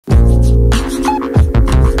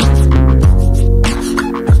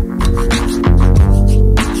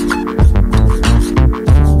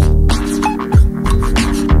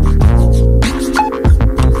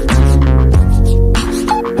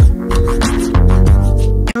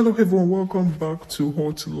Hello everyone, welcome back to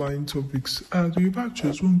Hotline Topics. The Yoruba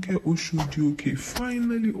actress Ronke Oshodi-Oke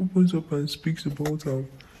finally opens up and speaks about her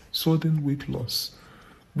sudden weight loss,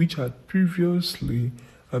 which had previously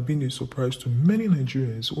been a surprise to many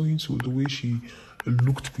Nigerians owing to the way she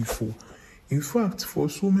looked before. In fact, for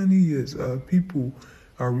so many years, people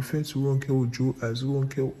are referred to Ronke Ojo as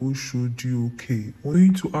Ronke Oshodi-Oke,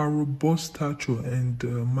 owing to her robust stature and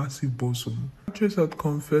massive bosom. The actress had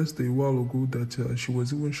confessed a while ago that she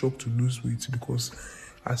was even shocked to lose weight because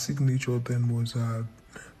her signature then was her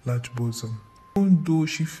large bosom. Even though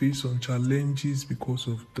she faced some challenges because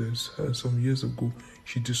of this, some years ago,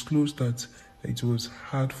 she disclosed that it was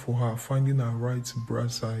hard for her finding her right bra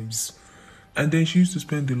size. And then she used to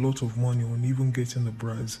spend a lot of money on even getting the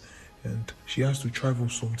bras, and she has to travel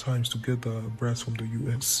sometimes to get the bras from the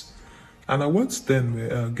US. And at once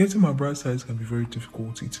then, getting my bra size can be very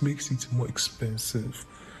difficult. It makes it more expensive.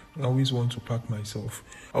 I always want to pack myself.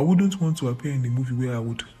 I wouldn't want to appear in a movie where I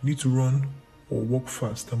would need to run or walk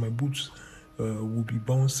fast and my boots will be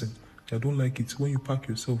bouncing. I don't like it. When you pack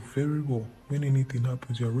yourself very well, when anything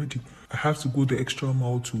happens, you're ready. I have to go the extra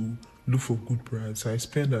mile to look for good bras. I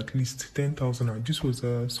spend at least 10,000. This was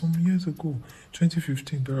some years ago,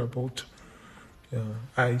 2015, thereabout.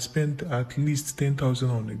 I spend at least 10,000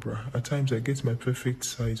 on a bra. At times, I get my perfect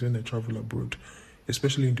size when I travel abroad,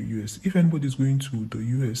 especially in the US. If anybody's going to the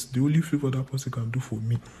US, the only favor that person can do for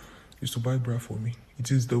me is to buy a bra for me.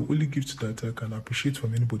 It is the only gift that I can appreciate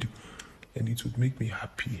from anybody, and it would make me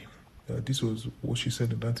happy. This was what she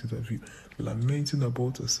said in that interview, lamenting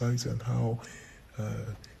about her size and how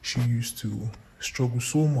she used to struggle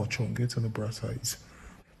so much on getting a bra size.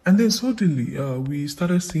 And then suddenly, we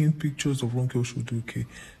started seeing pictures of Ronke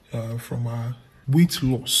Oshodi-Oke from her weight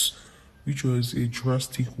loss, which was a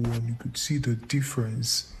drastic one. You could see the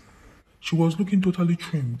difference. She was looking totally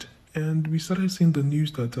trimmed, and we started seeing the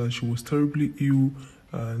news that she was terribly ill,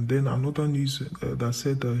 and then another news that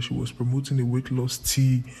said she was promoting a weight loss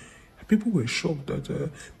tea. People were shocked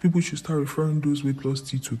that people should start referring those weight loss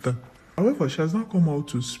tea to them. However, she has now come out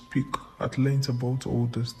to speak at length about all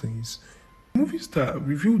these things. The movie star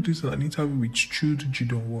revealed this in an interview with Jude,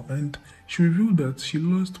 and she revealed that she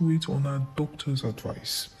lost weight on her doctor's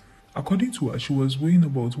advice. According to her, she was weighing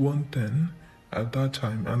about 110 at that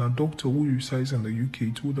time, and her doctor, who resides in the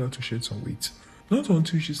UK, told her to shed some weight. Not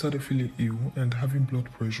until she started feeling ill and having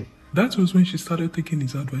blood pressure. That was when she started taking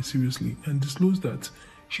his advice seriously and disclosed that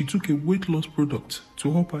she took a weight loss product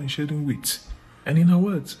to help her in shedding weight. And in her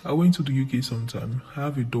words, I went to the UK sometime. I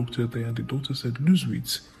have a doctor there, and the doctor said, lose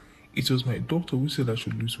weight. It was my doctor who said I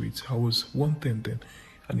should lose weight. I was 110 then,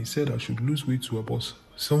 and he said I should lose weight to about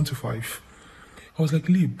 75. I was like,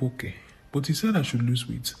 okay. But he said I should lose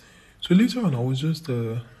weight. So later on, I was just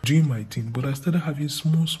doing my thing, but I started having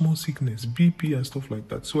small sickness, BP and stuff like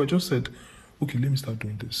that. So I just said, okay, let me start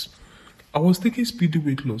doing this. I was taking speedy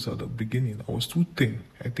weight loss at the beginning. I was too thin.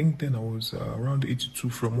 I think then I was around 82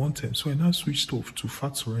 from 110. So I now switched off to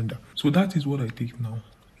fat surrender. So that is what I take now.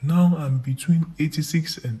 Now I'm between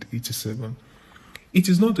 86 and 87. It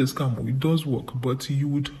is not a scam. It does work, but you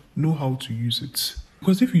would know how to use it.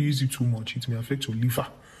 Because if you use it too much, it may affect your liver.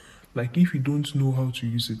 Like if you don't know how to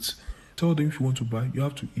use it, tell them if you want to buy, you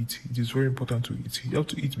have to eat. It is very important to eat. You have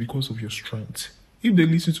to eat because of your strength. If they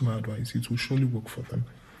listen to my advice, it will surely work for them.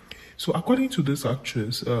 So according to this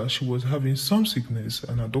actress, she was having some sickness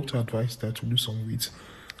and her doctor advised her to lose some weight.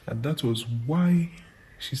 And that was why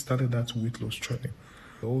she started that weight loss training.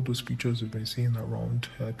 All those pictures we've been seeing around,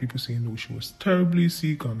 people saying, oh, she was terribly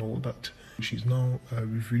sick and all that. She's now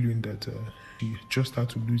revealing that she just had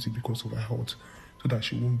to lose it because of her health so that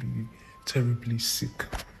she won't be terribly sick.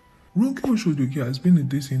 Ronke Ojo has been in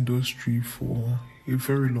this industry for a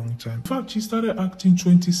very long time. In fact, she started acting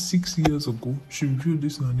 26 years ago. She revealed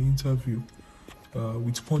this in an interview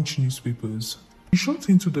with Punch newspapers. She shot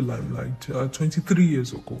into the limelight 23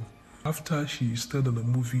 years ago after she starred in the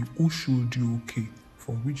movie Oshodi-Oke,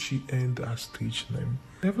 from which she earned her stage name.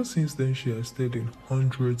 Ever since then, she has starred in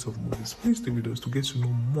hundreds of movies. Please stay with us to get to know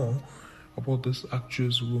more about this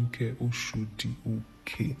actress Ronke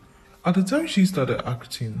Oshodi-Oke. At the time she started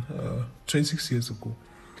acting, 26 years ago,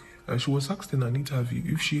 she was asked in an interview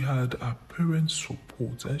if she had her parents'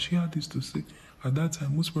 support, and she had this to say. At that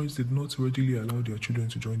time, most parents did not readily allow their children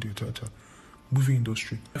to join the theatre movie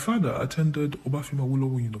industry. My father attended Obafemi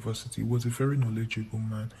Awolowo University. He was a very knowledgeable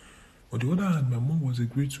man. On the other hand, my mom was a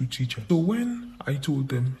grade 2 teacher. So when I told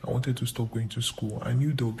them I wanted to stop going to school, I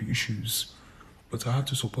knew there would be issues, but I had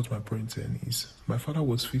to support my parents' needs. My father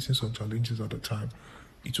was facing some challenges at the time.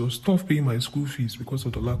 It was tough paying my school fees because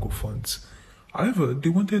of the lack of funds. However, they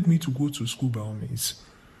wanted me to go to school by all means.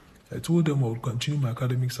 I told them I would continue my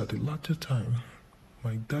academics at a later time.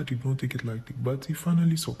 My dad did not take it lightly, but he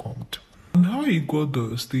finally succumbed. And how he got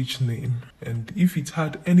the stage name, and if it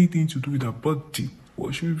had anything to do with her birthday.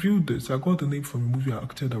 Well, she revealed this. I got the name from a movie I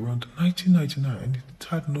acted around 1999, and it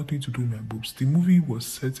had nothing to do with my boobs. The movie was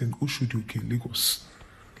set in Oshodi-Oke, Lagos.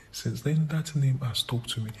 Since then, that name has stuck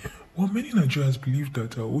to me. Well, many Nigerians believe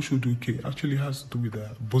that Oshodi-Oke actually has to do with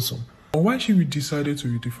her bosom. Or why she decided to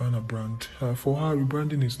redefine her brand. For her,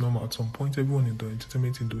 rebranding is normal. At some point, everyone in the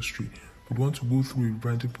entertainment industry would want to go through a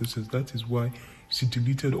rebranding process. That is why she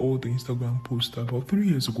deleted all the Instagram posts about 3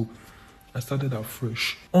 years ago. I started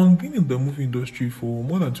afresh. On being in the movie industry for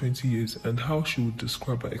more than 20 years and how she would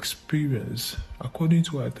describe her experience, according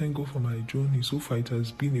to her, I thank God for my journey so far, it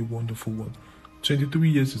has been a wonderful one. 23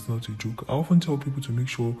 years is not a joke. I often tell people to make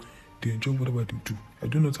sure they enjoy whatever they do. I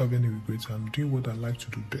do not have any regrets. I'm doing what I like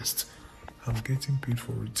to do best. I'm getting paid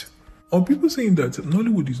for it. Are people saying that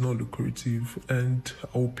Nollywood is not lucrative? And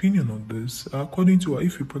our opinion on this, according to her,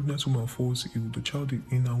 if a pregnant woman falls ill, the child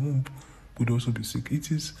in her womb would also be sick. It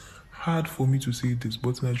is hard for me to say this,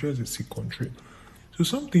 but Nigeria is a sick country. So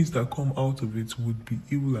some things that come out of it would be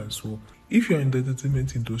ill as well. If you're in the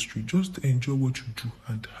entertainment industry, just enjoy what you do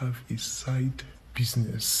and have a side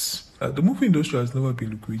business. The movie industry has never been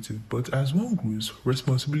lucrative, but as one grows,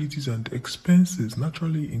 responsibilities and expenses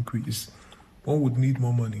naturally increase. One would need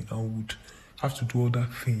more money and would have to do other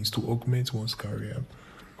things to augment one's career.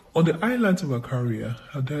 On the highlights of her career,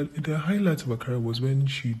 the highlight of her career was when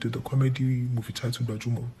she did a comedy movie titled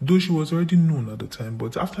Bajumo. Though she was already known at the time,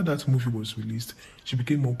 but after that movie was released, she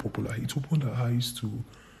became more popular. It opened her eyes to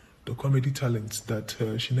the comedy talents that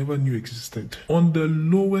she never knew existed. On the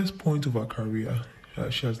lowest point of her career,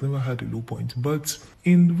 she has never had a low point, but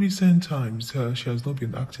in recent times, she has not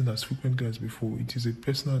been acting as frequently as before. It is a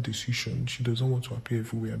personal decision. She doesn't want to appear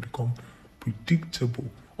everywhere and become predictable.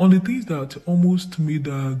 On the things that almost made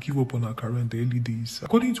her give up on her career in the early days,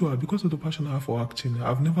 according to her, because of the passion I have for acting,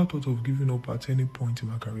 I've never thought of giving up at any point in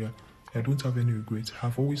my career. I don't have any regrets.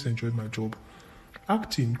 I've always enjoyed my job.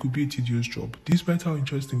 Acting could be a tedious job, despite how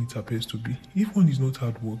interesting it appears to be. If one is not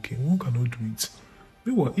hardworking, one cannot do it.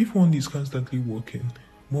 Meanwhile, if one is constantly working,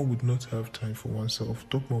 one would not have time for oneself,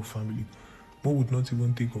 talk more family. One would not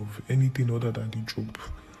even think of anything other than the job.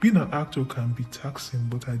 Being an actor can be taxing,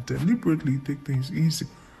 but I deliberately take things easy.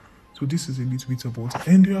 So this is a little bit about it.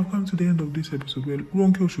 And we have come to the end of this episode where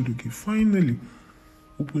Ronke Ojo finally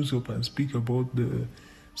opens up and speaks about the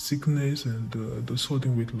sickness and the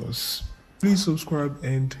sudden weight loss. Please subscribe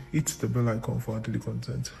and hit the bell icon for our daily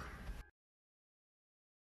content.